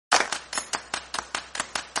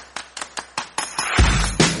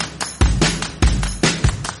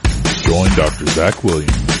Join Dr. Zach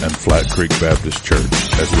Williams and Flat Creek Baptist Church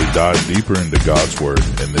as we dive deeper into God's Word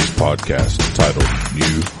in this podcast titled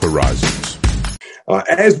New Horizons.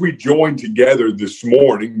 As we join together this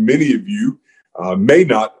morning, many of you may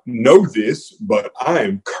not know this, but I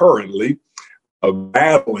am currently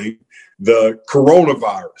battling the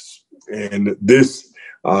coronavirus. And this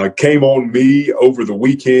came on me over the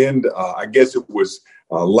weekend. I guess it was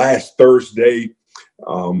last Thursday.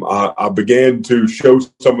 I began to show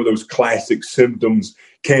some of those classic symptoms: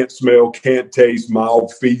 can't smell, can't taste,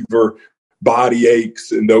 mild fever, body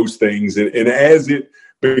aches, and those things. And as it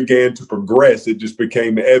began to progress, it just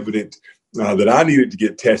became evident that I needed to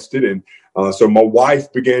get tested. And so my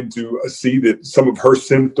wife began to see that some of her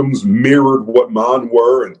symptoms mirrored what mine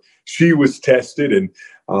were, and she was tested. And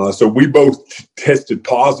so we both tested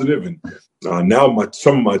positive. And now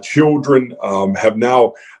some of my children have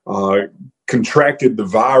now contracted the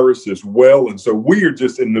virus as well. And so we are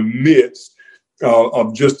just in the midst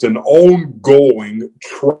of just an ongoing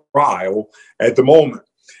trial at the moment.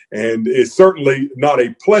 And it's certainly not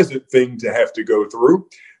a pleasant thing to have to go through.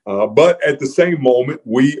 But at the same moment,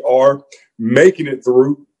 we are making it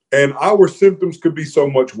through, and our symptoms could be so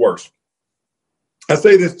much worse. I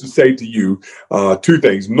say this to say to you two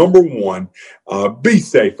things. Number one, be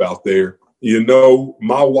safe out there. You know,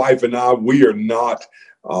 my wife and I, we are not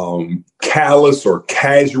callous or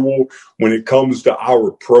casual when it comes to our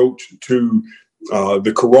approach to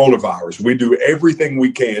the coronavirus. We do everything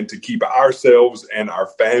we can to keep ourselves and our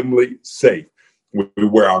family safe. We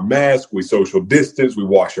wear our mask, we social distance, we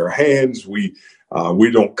wash our hands, we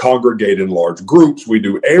don't congregate in large groups. We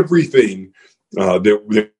do everything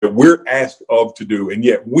that we're asked of to do, and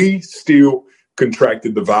yet we still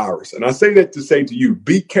contracted the virus. And I say that to say to you,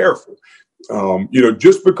 be careful.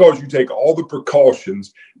 Just because you take all the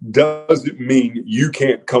precautions doesn't mean you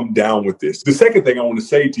can't come down with this. The second thing I want to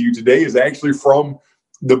say to you today is actually from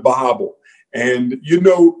the Bible. And,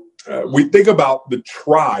 we think about the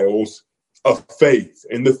trials of faith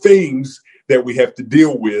and the things that we have to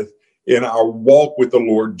deal with in our walk with the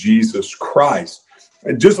Lord Jesus Christ.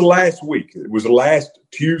 And just last week, it was last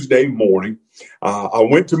Tuesday morning, I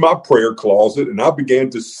went to my prayer closet and I began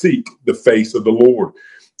to seek the face of the Lord.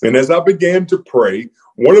 And as I began to pray,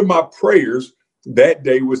 one of my prayers that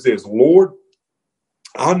day was this: Lord,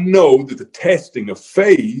 I know that the testing of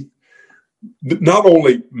faith not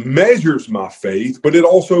only measures my faith, but it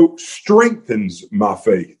also strengthens my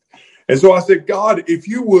faith. And so I said, God, if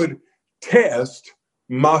you would test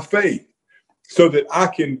my faith so that I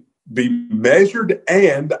can be measured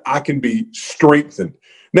and I can be strengthened.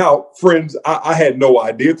 Now, friends, I had no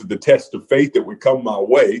idea that the test of faith that would come my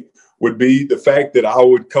way would be the fact that I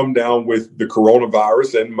would come down with the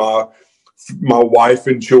coronavirus and my wife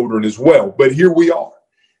and children as well. But here we are.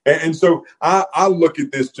 And so I look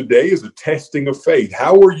at this today as a testing of faith.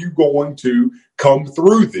 How are you going to come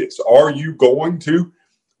through this? Are you going to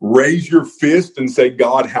raise your fist and say,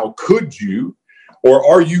 God, how could you? Or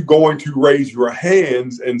are you going to raise your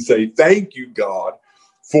hands and say, thank you, God,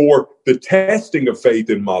 for the testing of faith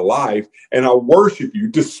in my life, and I worship you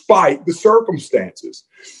despite the circumstances?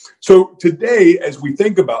 So today, as we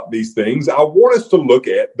think about these things, I want us to look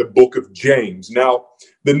at the book of James. Now,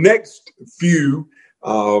 the next few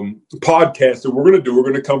podcasts that we're going to do are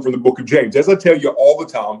going to come from the book of James. As I tell you all the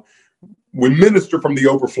time, we minister from the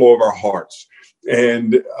overflow of our hearts.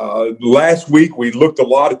 And last week, we looked a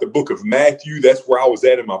lot at the book of Matthew. That's where I was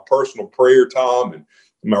at in my personal prayer time and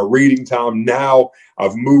my reading time. Now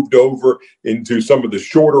I've moved over into some of the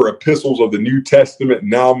shorter epistles of the New Testament.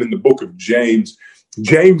 Now I'm in the book of James.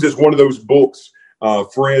 James is one of those books,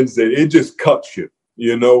 friends, that it just cuts you.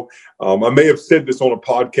 I may have said this on a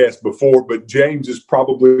podcast before, but James is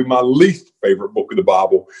probably my least favorite book of the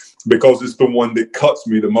Bible because it's the one that cuts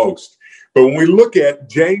me the most. But when we look at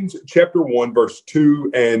James chapter 1, verse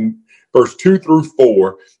 2 and verse 2 through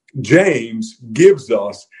 4, James gives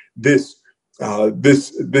us this, I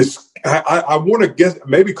want to guess,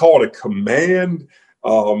 maybe call it a command,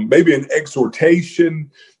 maybe an exhortation,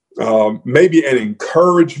 maybe an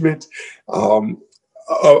encouragement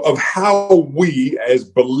of how we as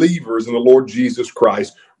believers in the Lord Jesus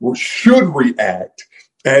Christ should react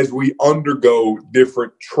as we undergo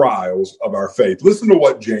different trials of our faith. Listen to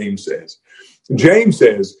what James says. James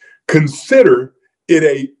says, consider it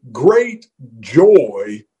a great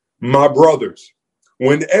joy, my brothers,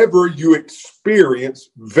 whenever you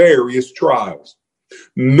experience various trials,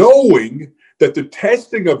 knowing that the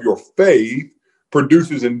testing of your faith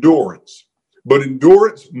produces endurance, but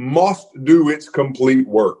endurance must do its complete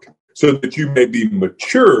work so that you may be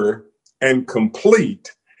mature and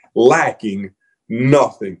complete, lacking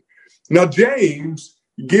nothing. Now, James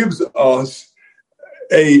gives us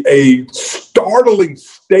a startling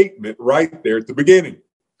statement right there at the beginning.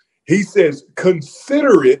 He says,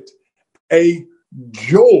 consider it a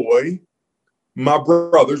joy, my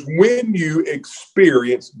brothers, when you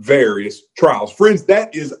experience various trials. Friends,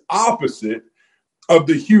 that is opposite of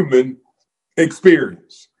the human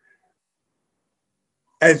experience.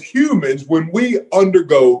 As humans, when we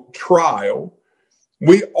undergo trial,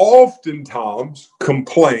 we oftentimes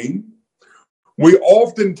complain. We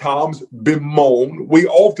oftentimes bemoan. We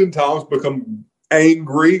oftentimes become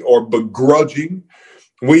angry or begrudging.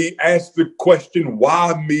 We ask the question,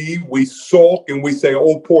 why me? We sulk and we say,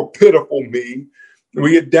 oh, poor pitiful me. And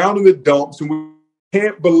we get down in the dumps and we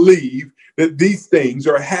can't believe that these things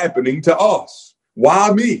are happening to us.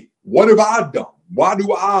 Why me? What have I done? Why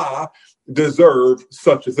do I deserve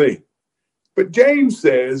such a thing? But James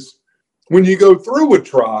says, when you go through a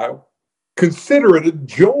trial, consider it a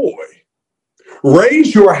joy.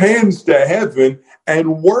 Raise your hands to heaven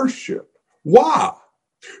and worship. Why?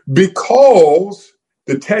 Because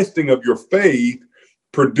the testing of your faith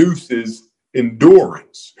produces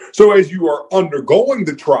endurance. So as you are undergoing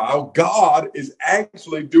the trial, God is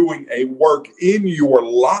actually doing a work in your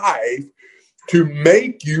life to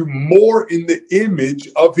make you more in the image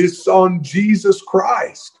of his son, Jesus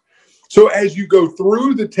Christ. So as you go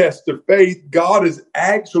through the test of faith, God is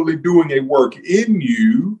actually doing a work in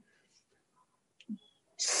you,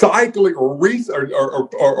 cycling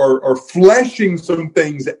or fleshing some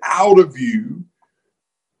things out of you,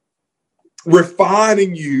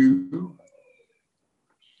 refining you,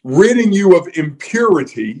 ridding you of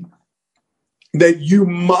impurity, that you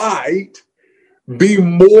might be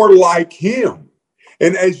more like him.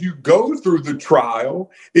 And as you go through the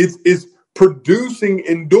trial, it's producing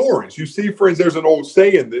endurance. You see, friends, there's an old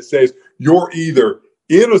saying that says you're either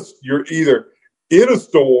in a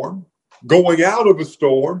storm, going out of a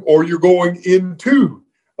storm, or you're going into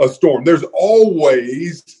a storm. There's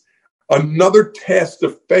always another test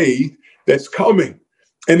of faith that's coming,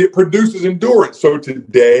 and it produces endurance. So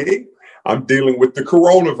today, I'm dealing with the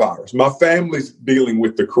coronavirus. My family's dealing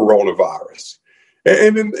with the coronavirus.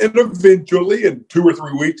 And eventually, in 2 or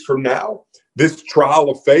 3 weeks from now, this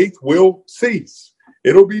trial of faith will cease.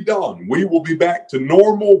 It'll be done. We will be back to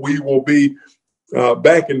normal. We will be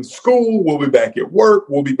back in school. We'll be back at work.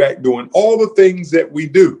 We'll be back doing all the things that we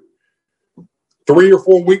do. 3 or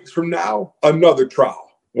 4 weeks from now, another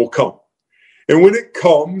trial will come. And when it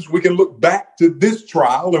comes, we can look back to this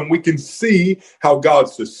trial and we can see how God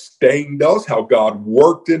sustained us, how God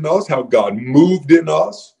worked in us, how God moved in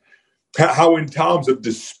us, how in times of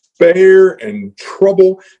despair and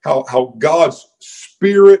trouble, how God's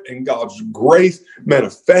Spirit and God's grace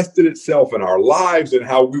manifested itself in our lives, and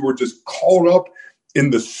how we were just caught up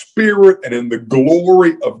in the Spirit and in the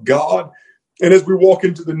glory of God. And as we walk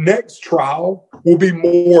into the next trial, we'll be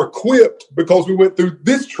more equipped because we went through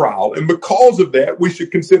this trial. And because of that, we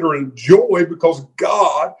should consider it joy, because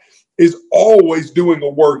God is always doing a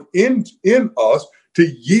work in us to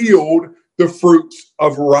yield the fruits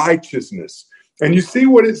of righteousness. And you see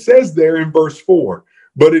what it says there in verse 4.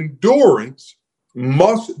 But endurance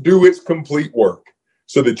must do its complete work,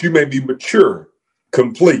 so that you may be mature,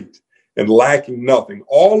 complete, and lacking nothing.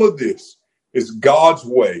 All of this is God's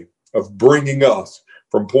way of bringing us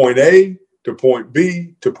from point A to point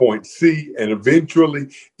B to point C, and eventually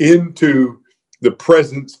into the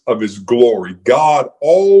presence of his glory. God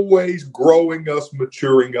always growing us,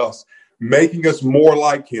 maturing us, making us more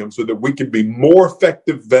like him, so that we can be more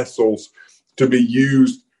effective vessels to be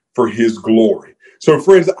used for his glory. So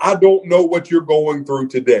friends, I don't know what you're going through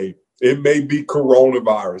today. It may be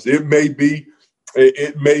coronavirus. It may be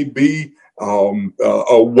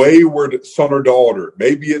a wayward son or daughter.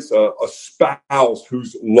 Maybe it's a spouse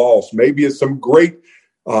who's lost. Maybe it's some great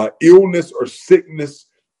illness or sickness.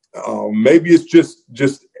 Maybe it's just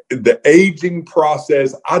the aging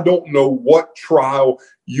process. I don't know what trial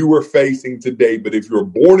you are facing today, but if you're a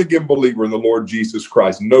born-again believer in the Lord Jesus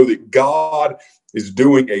Christ, know that God is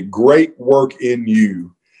doing a great work in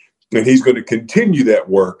you, and he's going to continue that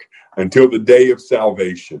work until the day of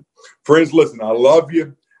salvation. Friends, listen, I love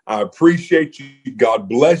you. I appreciate you. God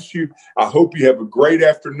bless you. I hope you have a great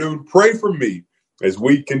afternoon. Pray for me as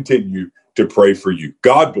we continue to pray for you.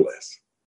 God bless.